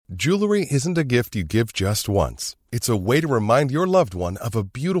Jewelry isn't a gift you give just once. It's a way to remind your loved one of a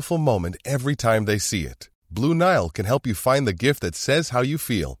beautiful moment every time they see it. Blue Nile can help you find the gift that says how you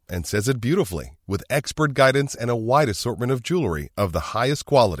feel and says it beautifully, with expert guidance and a wide assortment of jewelry of the highest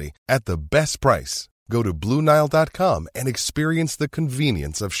quality at the best price. Go to BlueNile.com and experience the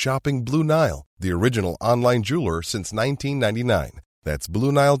convenience of shopping Blue Nile, the original online jeweler since 1999. That's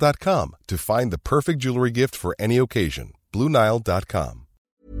BlueNile.com to find the perfect jewelry gift for any occasion. BlueNile.com.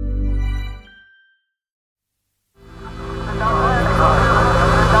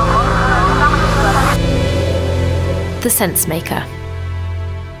 The Sensemaker.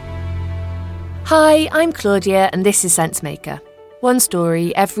 Hi, I'm Claudia and this is Sensemaker. One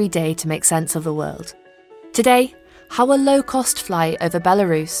story every day to make sense of the world. Today, how a low-cost flight over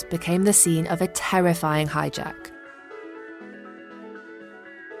Belarus became the scene of a terrifying hijack.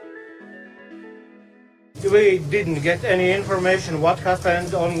 We didn't get any information what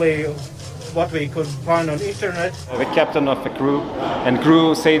happened, only what we could find on internet. The captain of the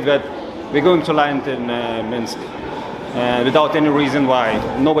crew said that we're going to land in Minsk without any reason why.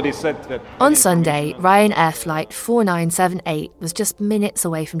 Nobody said that. On Sunday, Ryanair flight 4978 was just minutes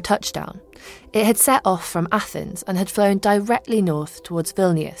away from touchdown. It had set off from Athens and had flown directly north towards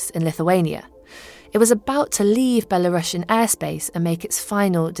Vilnius in Lithuania. It was about to leave Belarusian airspace and make its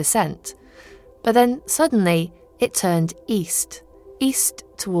final descent. But then suddenly it turned east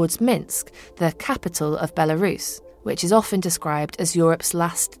towards Minsk, the capital of Belarus, which is often described as Europe's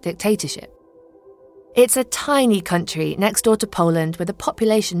last dictatorship. It's a tiny country next door to Poland with a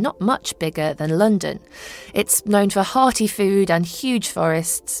population not much bigger than London. It's known for hearty food and huge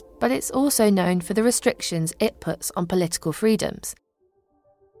forests, but it's also known for the restrictions it puts on political freedoms.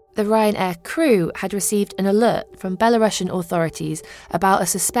 The Ryanair crew had received an alert from Belarusian authorities about a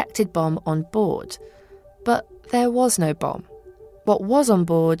suspected bomb on board. But there was no bomb. What was on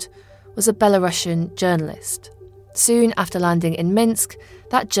board was a Belarusian journalist. Soon after landing in Minsk,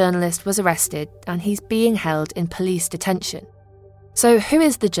 that journalist was arrested and he's being held in police detention. So who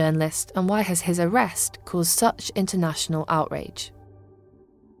is the journalist and why has his arrest caused such international outrage?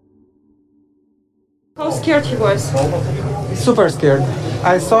 How scared he was? Super scared.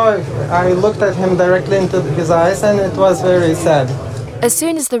 I looked at him directly into his eyes and it was very sad. As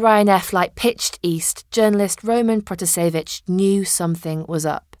soon as the Ryanair flight pitched east, journalist Roman Protasevich knew something was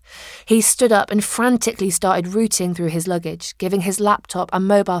up. He stood up and frantically started rooting through his luggage, giving his laptop and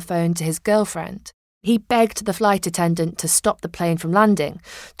mobile phone to his girlfriend. He begged the flight attendant to stop the plane from landing.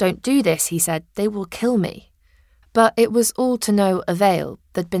 "Don't do this," he said, "they will kill me." But it was all to no avail.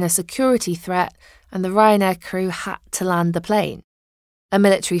 There'd been a security threat and the Ryanair crew had to land the plane. A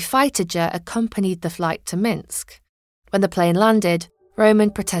military fighter jet accompanied the flight to Minsk. When the plane landed,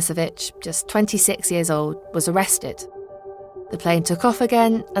 Roman Protasevich, just 26 years old, was arrested. The plane took off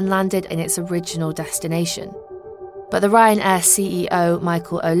again and landed in its original destination. But the Ryanair CEO,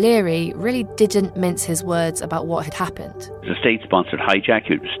 Michael O'Leary, really didn't mince his words about what had happened. It was a state-sponsored hijack,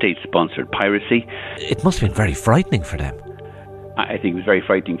 it was state-sponsored piracy. It must have been very frightening for them. I think it was very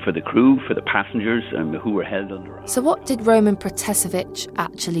frightening for the crew, for the passengers, who were held under arrest. So what did Roman Protasevich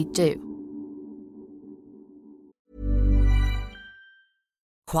actually do?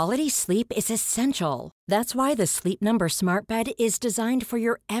 Quality sleep is essential. That's why the Sleep Number Smart Bed is designed for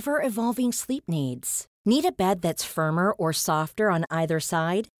your ever-evolving sleep needs. Need a bed that's firmer or softer on either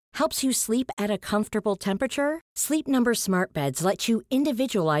side? Helps you sleep at a comfortable temperature? Sleep Number Smart Beds let you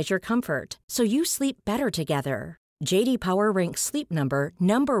individualize your comfort, so you sleep better together. J.D. Power ranks Sleep Number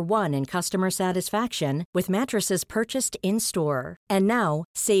 #1 in customer satisfaction with mattresses purchased in-store. And now,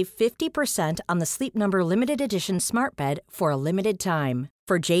 save 50% on the Sleep Number Limited Edition Smart Bed for a limited time.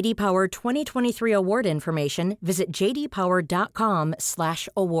 For J.D. Power 2023 award information, visit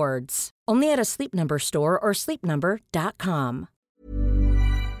jdpower.com/awards. Only at a Sleep Number store or sleepnumber.com.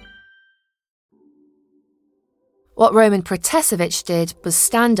 What Roman Protasevich did was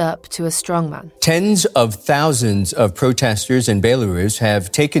stand up to a strongman. Tens of thousands of protesters in Belarus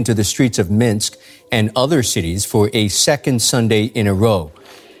have taken to the streets of Minsk and other cities for a second Sunday in a row.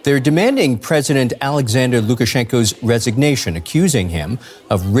 They're demanding President Alexander Lukashenko's resignation, accusing him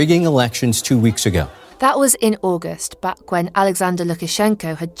of rigging elections 2 weeks ago. That was in August, back when Alexander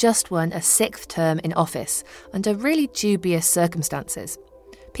Lukashenko had just won a 6th term in office under really dubious circumstances.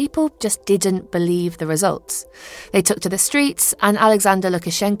 People just didn't believe the results. They took to the streets and Alexander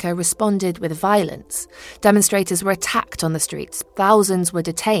Lukashenko responded with violence. Demonstrators were attacked on the streets. Thousands were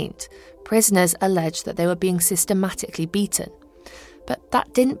detained. Prisoners alleged that they were being systematically beaten. But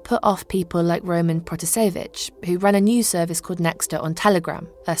that didn't put off people like Roman Protasevich, who ran a news service called Nexta on Telegram,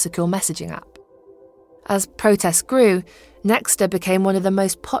 a secure messaging app. As protests grew, Nexta became one of the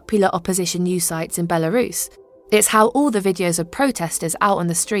most popular opposition news sites in Belarus. It's how all the videos of protesters out on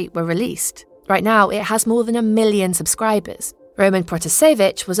the street were released. Right now, it has more than 1 million subscribers. Roman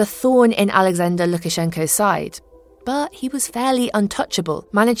Protasevich was a thorn in Alexander Lukashenko's side, but he was fairly untouchable,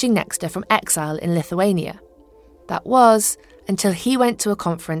 managing Nexta from exile in Lithuania. That was until he went to a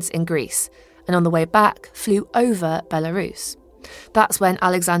conference in Greece, and on the way back flew over Belarus. That's when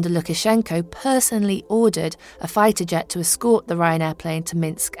Alexander Lukashenko personally ordered a fighter jet to escort the Ryanair plane to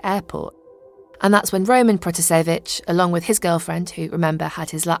Minsk airport. And that's when Roman Protasevich, along with his girlfriend, who, remember,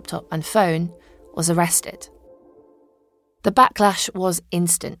 had his laptop and phone, was arrested. The backlash was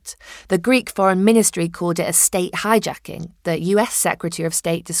instant. The Greek Foreign Ministry called it a state hijacking. The US Secretary of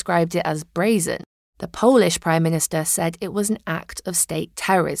State described it as brazen. The Polish Prime Minister said it was an act of state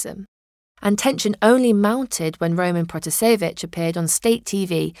terrorism. And tension only mounted when Roman Protasevich appeared on state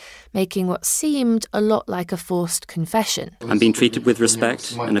TV, making what seemed a lot like a forced confession. I'm being treated with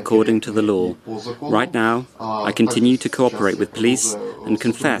respect and according to the law. Right now, I continue to cooperate with police and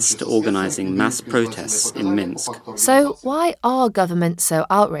confess to organising mass protests in Minsk. So why are governments so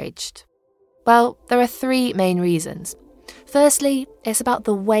outraged? Well, there are 3 main reasons. Firstly, it's about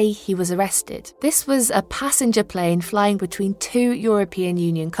the way he was arrested. This was a passenger plane flying between 2 European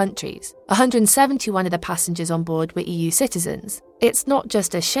Union countries. 171 of the passengers on board were EU citizens. It's not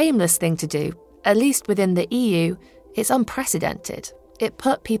just a shameless thing to do. At least within the EU, it's unprecedented. It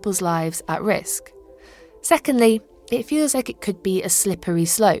put people's lives at risk. Secondly, it feels like it could be a slippery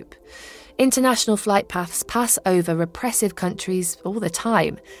slope. International flight paths pass over repressive countries all the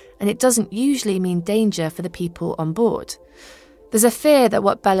time, and it doesn't usually mean danger for the people on board. There's a fear that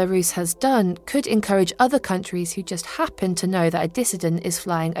what Belarus has done could encourage other countries who just happen to know that a dissident is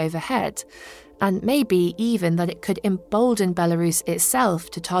flying overhead, and maybe even that it could embolden Belarus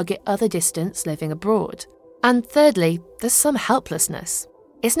itself to target other dissidents living abroad. And thirdly, there's some helplessness.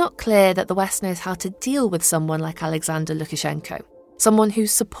 It's not clear that the West knows how to deal with someone like Alexander Lukashenko. Someone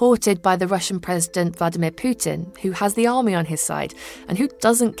who's supported by the Russian President Vladimir Putin, who has the army on his side, and who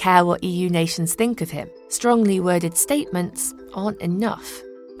doesn't care what EU nations think of him. Strongly worded statements aren't enough.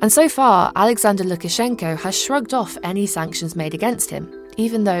 And so far, Alexander Lukashenko has shrugged off any sanctions made against him,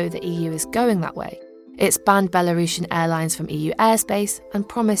 even though the EU is going that way. It's banned Belarusian airlines from EU airspace and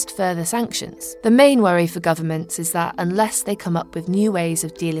promised further sanctions. The main worry for governments is that unless they come up with new ways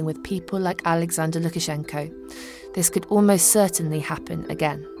of dealing with people like Alexander Lukashenko, this could almost certainly happen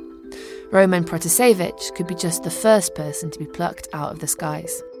again. Roman Protasevich could be just the first person to be plucked out of the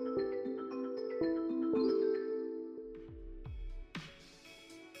skies.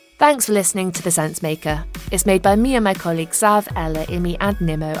 Thanks for listening to The Sense Maker. It's made by me and my colleagues Zav, Ella, Imi and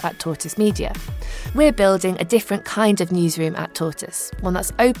Nimo at Tortoise Media. We're building a different kind of newsroom at Tortoise, one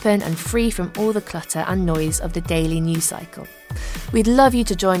that's open and free from all the clutter and noise of the daily news cycle. We'd love you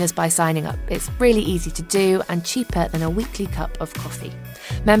to join us by signing up. It's really easy to do and cheaper than a weekly cup of coffee.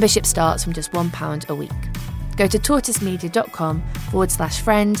 Membership starts from just £1 a week. Go to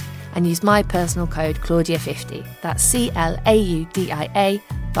tortoisemedia.com/friend and use my personal code Claudia50. That's CLAUDIA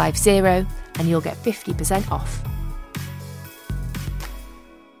 50 and you'll get 50% off.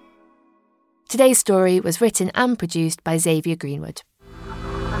 Today's story was written and produced by Xavier Greenwood.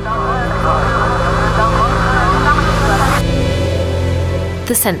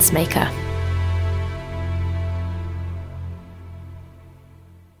 The Sense Maker.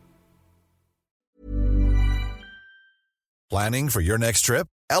 Planning for your next trip?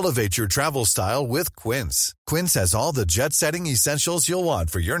 Elevate your travel style with Quince. Quince has all the jet-setting essentials you'll want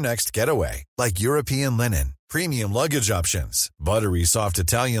for your next getaway, like European linen, premium luggage options, buttery soft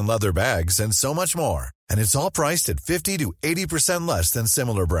Italian leather bags, and so much more. And it's all priced at 50 to 80% less than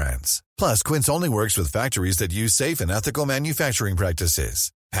similar brands. Plus, Quince only works with factories that use safe and ethical manufacturing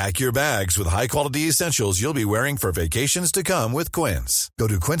practices. Pack your bags with high-quality essentials you'll be wearing for vacations to come with Quince. Go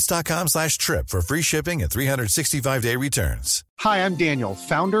to quince.com/trip for free shipping and 365-day returns. Hi, I'm Daniel,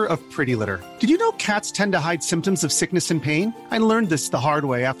 founder of Pretty Litter. Did you know cats tend to hide symptoms of sickness and pain? I learned this the hard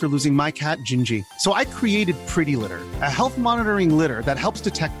way after losing my cat, Gingy. So I created Pretty Litter, a health monitoring litter that helps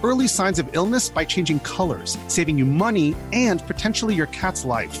detect early signs of illness by changing colors, saving you money and potentially your cat's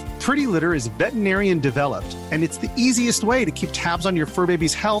life. Pretty Litter is veterinarian developed, and it's the easiest way to keep tabs on your fur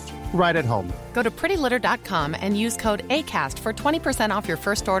baby's health right at home. Go to prettylitter.com and use code ACAST for 20% off your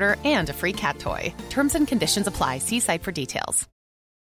first order and a free cat toy. Terms and conditions apply. See site for details.